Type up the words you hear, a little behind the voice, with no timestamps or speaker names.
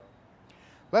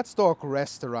Let's talk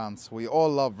restaurants. We all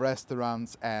love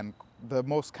restaurants, and the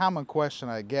most common question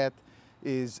I get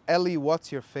is, Ellie,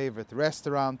 what's your favorite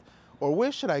restaurant? Or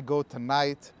where should I go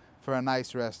tonight for a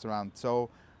nice restaurant? So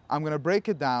I'm going to break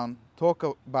it down, talk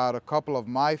about a couple of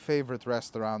my favorite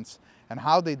restaurants and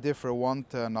how they differ one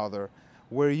to another,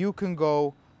 where you can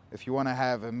go if you want to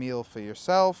have a meal for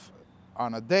yourself,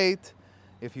 on a date,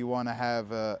 if you want to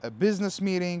have a business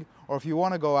meeting, or if you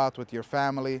want to go out with your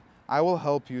family. I will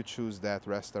help you choose that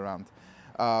restaurant.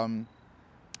 I'm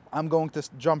going to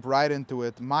jump right into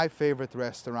it. My favorite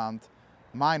restaurant,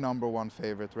 my number one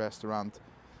favorite restaurant.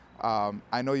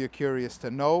 I know you're curious to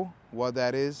know what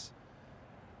that is,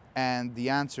 and the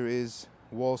answer is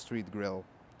Wall Street Grill.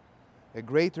 A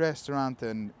great restaurant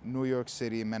in New York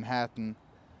City, Manhattan,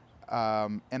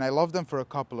 and I love them for a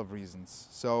couple of reasons.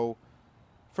 So,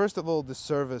 first of all, the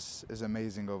service is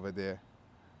amazing over there.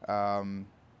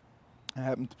 I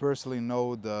happen to personally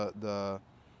know the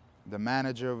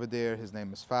manager over there. His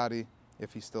name is Fadi.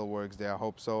 If he still works there, I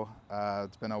hope so.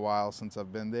 It's been a while since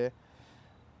I've been there.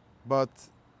 But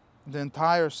the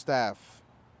entire staff,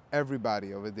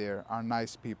 everybody over there are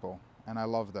nice people, and I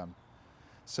love them.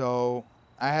 So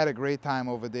I had a great time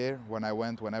over there when I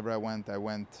went. Whenever I went.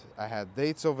 I had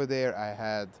dates over there.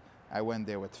 I went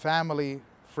there with family,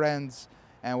 friends,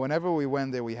 and whenever we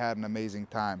went there, we had an amazing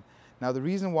time. Now, the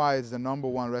reason why it's the number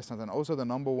one restaurant and also the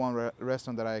number one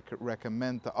restaurant that I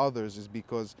recommend to others is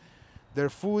because their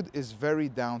food is very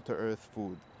down-to-earth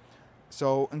food.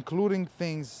 So, including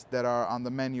things that are on the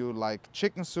menu like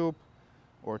chicken soup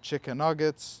or chicken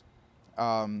nuggets,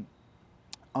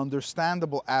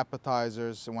 understandable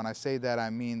appetizers. And when I say that, I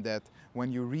mean that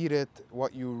when you read it,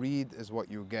 what you read is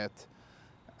what you get.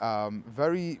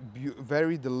 Very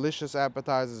delicious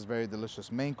appetizers, very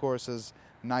delicious main courses,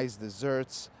 nice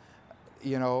desserts.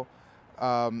 You know,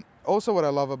 also what I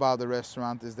love about the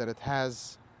restaurant is that it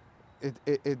has,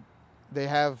 they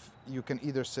have, you can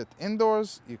either sit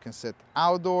indoors, you can sit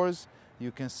outdoors, you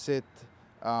can sit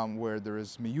where there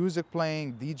is music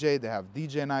playing, DJ, they have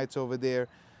DJ nights over there.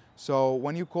 So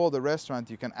when you call the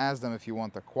restaurant, you can ask them if you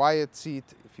want a quiet seat,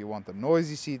 if you want a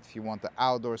noisy seat, if you want an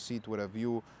outdoor seat with a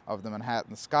view of the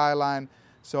Manhattan skyline.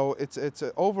 So it's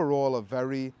overall a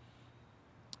very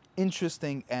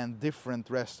interesting and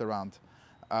different restaurant.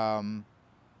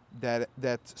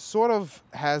 That sort of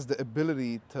has the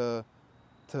ability to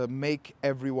make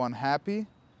everyone happy.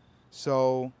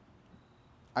 So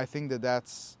I think that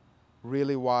that's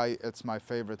really why it's my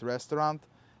favorite restaurant.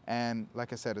 And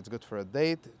like I said, it's good for a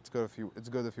date. It's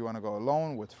good if you want to go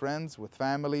alone, with friends, with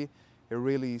family. It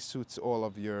really suits all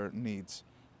of your needs.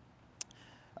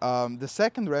 The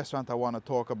second restaurant I want to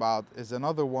talk about is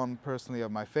another one personally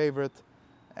of my favorite,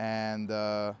 and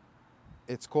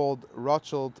it's called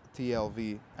Rothschild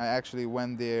TLV. I actually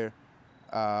went there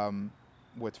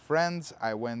with friends.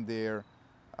 I went there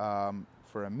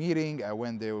for a meeting. I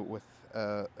went there with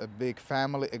a big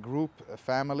family, a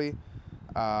family.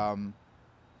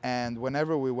 And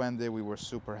whenever we went there, we were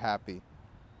super happy.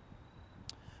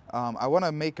 I want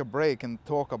to make a break and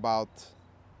talk about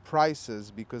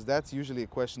prices, because that's usually a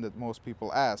question that most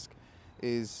people ask,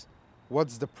 is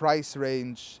what's the price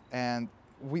range? And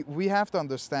we have to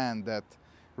understand that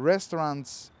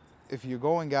restaurants, if you're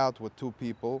going out with two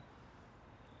people,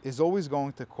 is always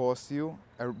going to cost you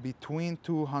between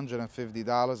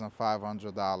 $250 and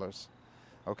 $500.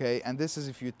 Okay, and this is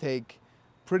if you take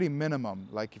pretty minimum,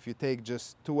 like if you take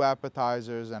just two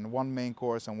appetizers and one main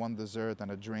course and one dessert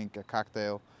and a drink, a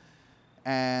cocktail.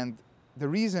 And the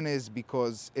reason is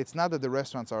because it's not that the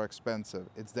restaurants are expensive,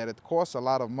 it's that it costs a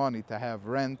lot of money to have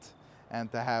rent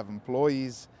and to have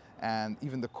employees, and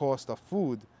even the cost of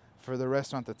food for the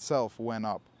restaurant itself went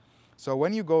up. So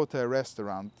when you go to a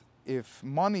restaurant, if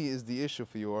money is the issue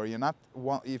for you, or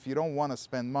if you don't want to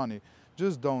spend money,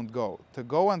 just don't go. To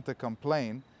go and to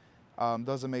complain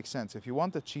doesn't make sense. If you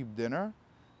want a cheap dinner,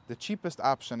 the cheapest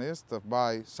option is to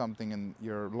buy something in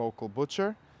your local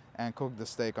butcher and cook the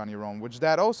steak on your own, which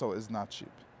that also is not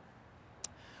cheap.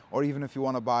 Or even if you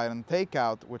want to buy it on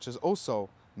takeout, which is also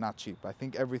not cheap. I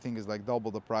think everything is like double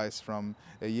the price from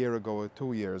a year ago or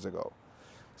 2 years ago.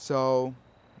 So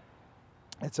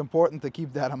it's important to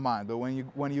keep that in mind. But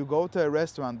when you go to a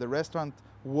restaurant, the restaurant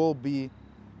will be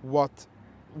what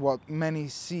many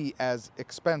see as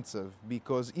expensive,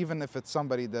 because even if it's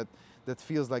somebody that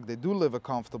feels like they do live a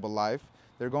comfortable life,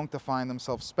 they're going to find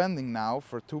themselves spending now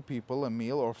for two people a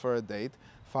meal or for a date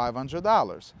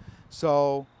 $500.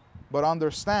 So, but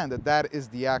understand that that is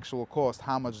the actual cost,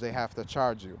 how much they have to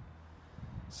charge you.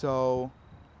 So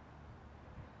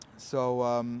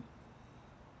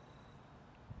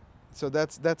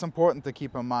that's important to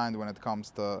keep in mind when it comes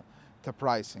to to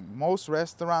pricing. Most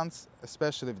restaurants,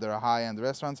 especially if they're high-end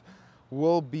restaurants,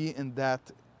 will be in that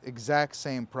exact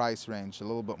same price range, a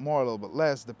little bit more, a little bit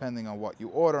less, depending on what you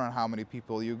order and how many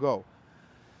people you go.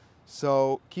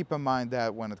 So keep in mind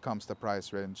that when it comes to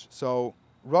price range. So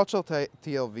Rothschild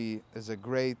TLV is a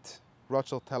great,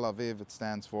 Rothschild Tel Aviv, it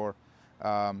stands for,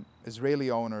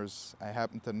 Israeli owners. I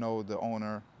happen to know the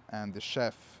owner and the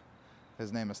chef.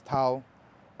 His name is Tal.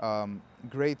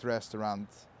 Great restaurant.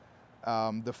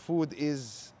 The food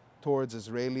is towards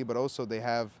Israeli, but also they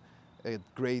have a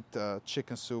great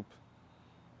chicken soup,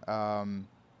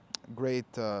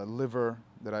 great liver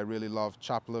that I really love,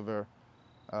 chopped liver.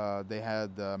 They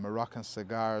had Moroccan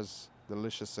cigars,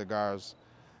 delicious cigars.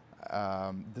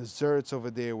 Desserts over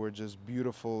there were just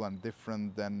beautiful and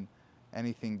different than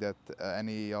anything that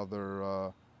any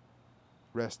other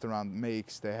restaurant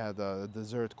makes. They had a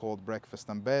dessert called breakfast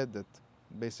in bed that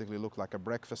basically looked like a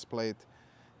breakfast plate,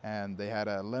 and they had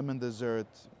a lemon dessert,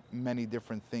 many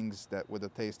different things that with a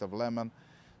taste of lemon.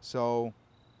 So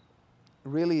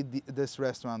really this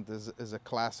restaurant is a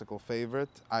classical favorite.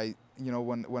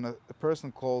 When a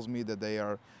person calls me that they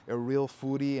are a real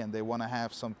foodie and they want to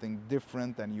have something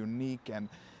different and unique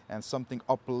and something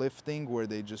uplifting where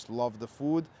they just love the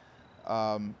food,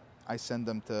 I send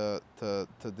them to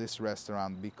this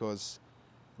restaurant because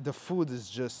the food is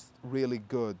just really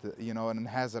good, and it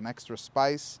has an extra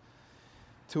spice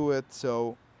to it.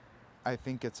 So I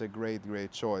think it's a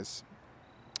great choice.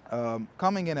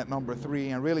 Coming in at number 3,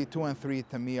 and really 2 and 3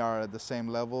 to me are at the same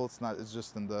level. It's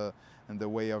just in the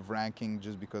way of ranking,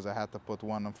 just because I had to put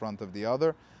one in front of the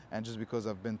other, and just because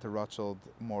I've been to Rothschild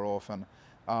more often.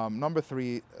 Number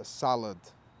 3, Salad,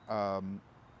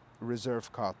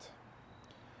 Reserve Cut.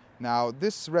 Now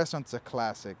this restaurant's a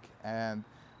classic, and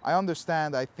I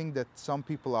understand. I think that some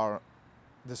people are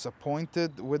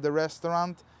disappointed with the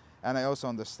restaurant, and I also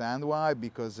understand why,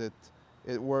 because it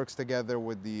works together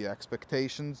with the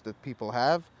expectations that people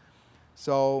have.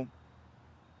 So,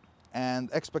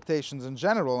 and expectations in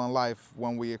general in life,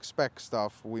 when we expect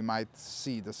stuff, we might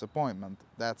see disappointment.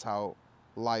 That's how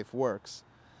life works.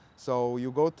 So you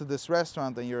go to this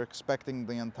restaurant and you're expecting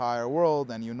the entire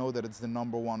world, and you know that it's the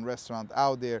number 1 restaurant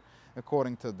out there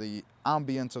according to the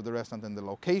ambience of the restaurant and the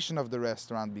location of the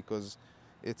restaurant, because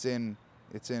it's in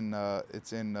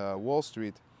Wall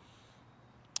Street.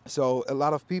 So a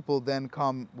lot of people then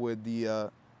come with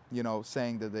the,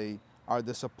 saying that they are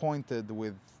disappointed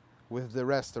with the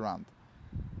restaurant.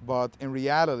 But in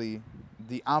reality,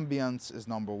 the ambience is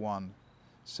number 1.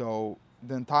 So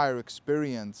the entire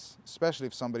experience, especially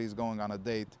if somebody's going on a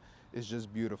date, is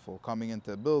just beautiful. Coming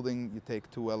into a building, you take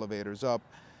 2 elevators up.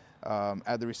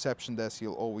 At the reception desk,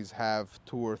 you'll always have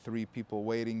 2 or 3 people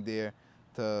waiting there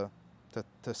to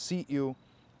seat you.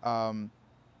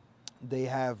 They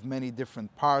have many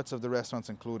different parts of the restaurants,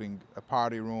 including a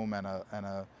party room and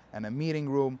a meeting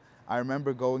room. I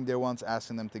remember going there once,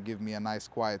 asking them to give me a nice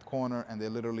quiet corner, and they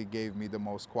literally gave me the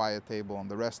most quiet table in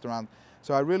the restaurant.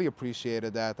 So I really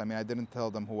appreciated that. I mean, I didn't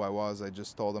tell them who I was. I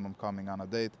just told them I'm coming on a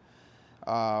date.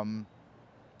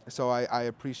 So I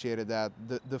appreciated that.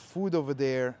 The food over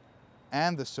there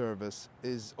and the service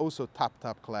is also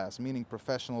top class, meaning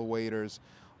professional waiters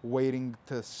waiting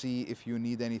to see if you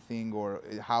need anything or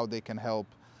how they can help.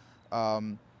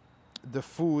 The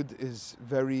food is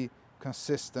very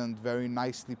consistent, very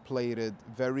nicely plated,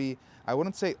 very, I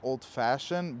wouldn't say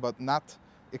old-fashioned, but not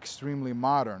extremely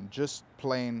modern, just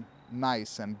plain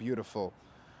nice and beautiful.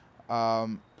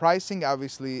 Pricing,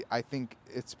 obviously, I think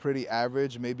it's pretty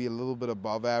average, maybe a little bit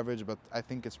above average, but I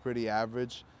think it's pretty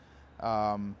average.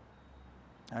 I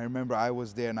remember I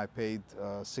was there and I paid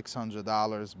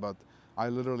 $600, but I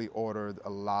literally ordered a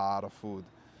lot of food.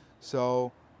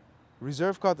 So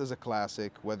Reserve Cut is a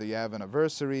classic, whether you have an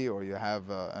anniversary or you have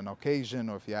an occasion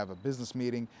or if you have a business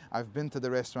meeting. I've been to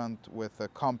the restaurant with a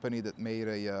company that made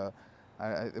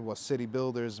it was City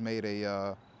Builders, made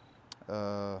a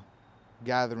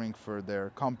gathering for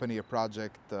their company, a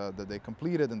project that they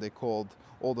completed, and they called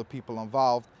all the people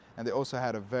involved. And they also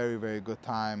had a very good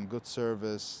time, good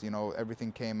service,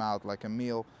 everything came out like a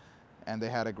meal, and they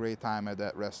had a great time at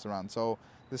that restaurant. So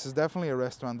this is definitely a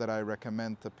restaurant that I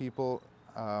recommend to people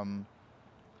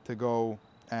to go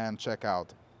and check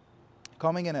out.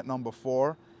 Coming in at number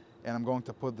 4, and I'm going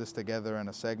to put this together in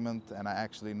a segment, and I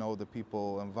actually know the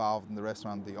people involved in the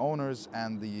restaurant, the owners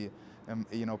and the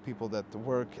people that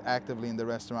work actively in the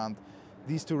restaurant.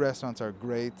 These 2 restaurants are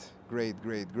great.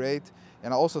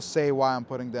 And I'll also say why I'm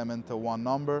putting them into one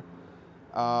number.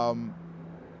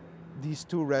 These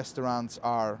 2 restaurants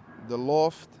are The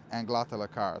Loft and Glatt à la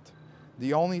Carte.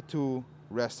 The only 2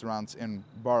 restaurants in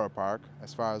Borough Park,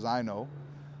 as far as I know,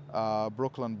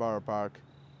 Brooklyn Borough Park,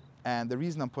 And the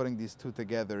reason I'm putting these two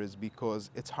together is because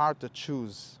it's hard to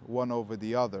choose one over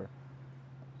the other.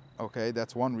 Okay,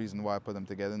 that's one reason why I put them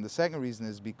together. And the second reason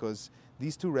is because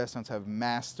these two restaurants have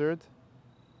mastered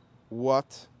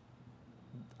what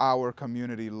our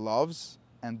community loves,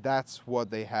 and that's what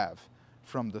they have.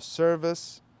 From the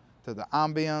service to the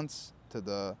ambience to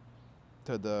the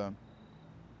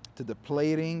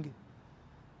plating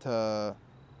to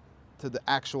the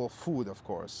actual food, of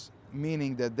course.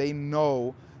 Meaning that they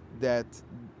know that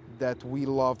we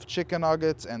love chicken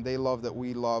nuggets, and they love that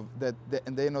we love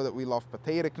and they know that we love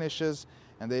potato knishes,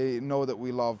 and they know that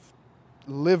we love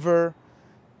liver,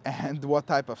 and what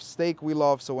type of steak we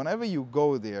love. So whenever you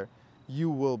go there, you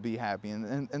will be happy.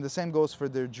 And the same goes for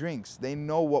their drinks. They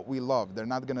know what we love.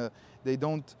 They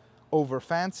don't over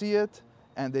fancy it,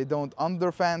 and they don't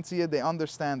under fancy it. They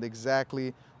understand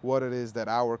exactly what it is that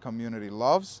our community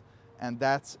loves, and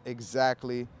that's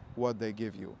exactly what they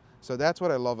give you. So that's what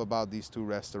I love about these two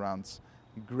restaurants.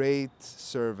 Great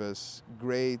service,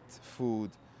 great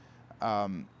food.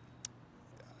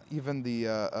 Even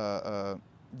the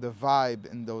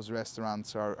vibe in those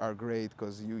restaurants are great,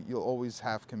 because you'll always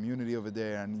have community over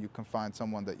there, and you can find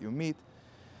someone that you meet.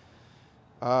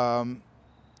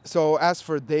 So as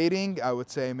for dating, I would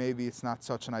say maybe it's not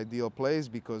such an ideal place,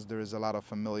 because there is a lot of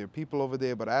familiar people over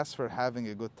there. But as for having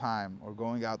a good time, or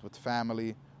going out with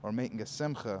family, or making a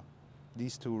simcha,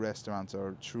 these two restaurants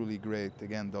are truly great.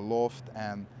 Again, the Loft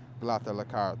and Glatt à la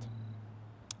Carte.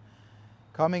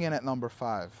 Coming in at number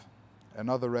 5,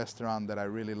 another restaurant that I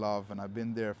really love, and I've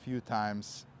been there a few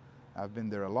times. I've been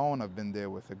there alone, I've been there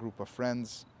with a group of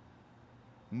friends.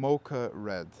 Mocha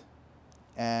Red.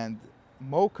 And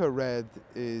Mocha Red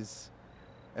is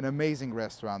an amazing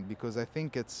restaurant, because I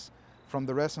think it's, from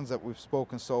the restaurants that we've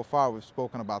spoken so far, we've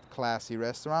spoken about classy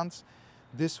restaurants.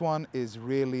 This one is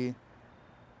really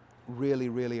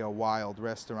a wild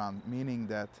restaurant, meaning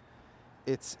that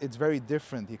it's very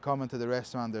different. You come into the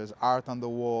restaurant, there's art on the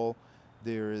wall,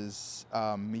 there is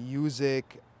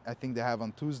music. I think they have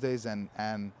on Tuesdays and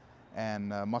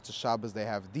Motzei Shabbos they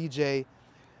have DJ.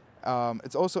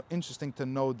 It's also interesting to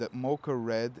note that Mocha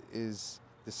Red is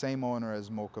the same owner as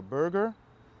Mocha Burger,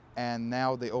 and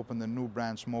now they opened a new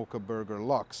branch, Mocha Burger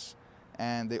Lux,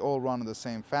 and they all run in the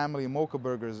same family. Mocha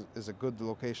Burger is a good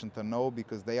location to know,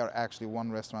 because they are actually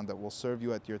one restaurant that will serve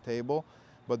you at your table,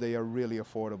 but they are really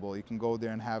affordable. You can go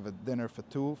there and have a dinner for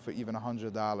two for even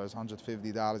 $100,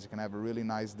 $150. You can have a really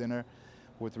nice dinner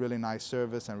with really nice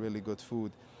service and really good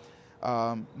food.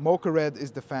 Mocha Red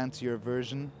is the fancier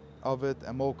version of it,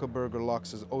 and Mocha Burger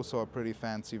Lux is also a pretty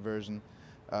fancy version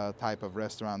type of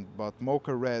restaurant. But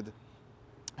Mocha Red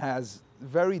has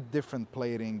very different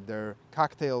plating. Their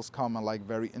cocktails come in like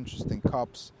very interesting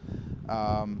cups.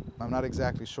 I'm not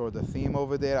exactly sure the theme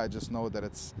over there. I just know that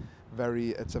it's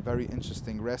a very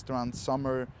interesting restaurant.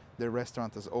 Summer, their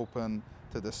restaurant is open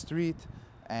to the street,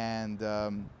 and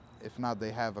if not,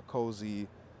 they have a cozy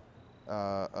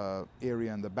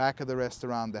area in the back of the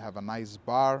restaurant. They have a nice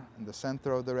bar in the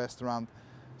center of the restaurant.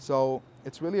 So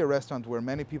it's really a restaurant where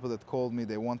many people that called me,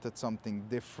 they wanted something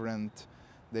different.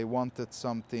 They wanted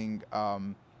something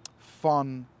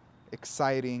fun,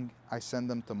 exciting. I send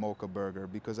them to Mocha Burger,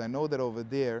 because I know that over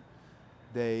there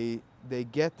they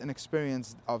get an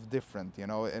experience of different,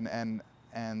 and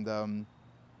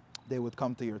they would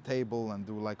come to your table and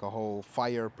do like a whole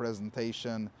fire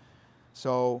presentation.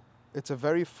 So it's a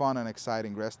very fun and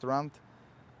exciting restaurant.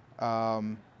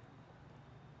 And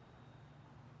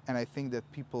I think that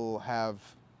people have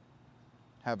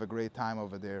a great time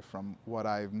over there. From what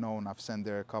I've known, I've sent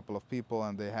there a couple of people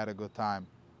and they had a good time.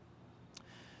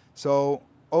 So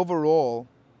overall,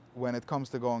 when it comes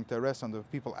to going to a restaurant,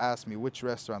 if people ask me which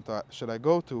restaurant should I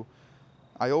go to,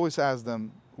 I always ask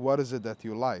them, what is it that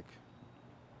you like?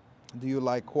 Do you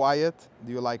like quiet?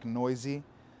 Do you like noisy?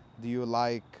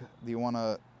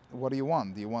 What do you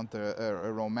want? Do you want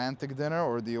a romantic dinner,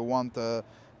 or do you want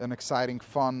an exciting,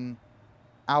 fun,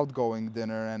 outgoing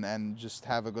dinner and just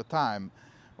have a good time?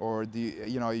 Or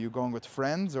are you going with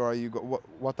friends, or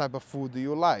what type of food do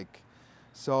you like?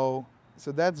 So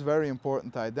that's very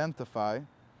important to identify.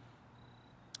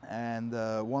 And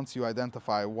once you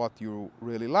identify what you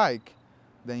really like,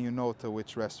 then you know to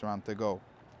which restaurant to go.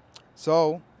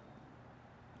 So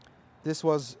this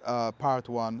was part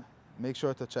 1. Make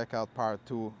sure to check out part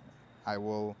 2. I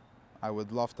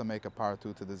would love to make a part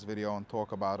 2 to this video and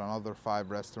talk about another 5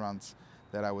 restaurants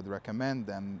that I would recommend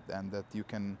and that you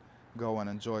can go and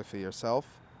enjoy for yourself.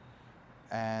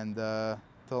 And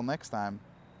till next time,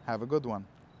 have a good one.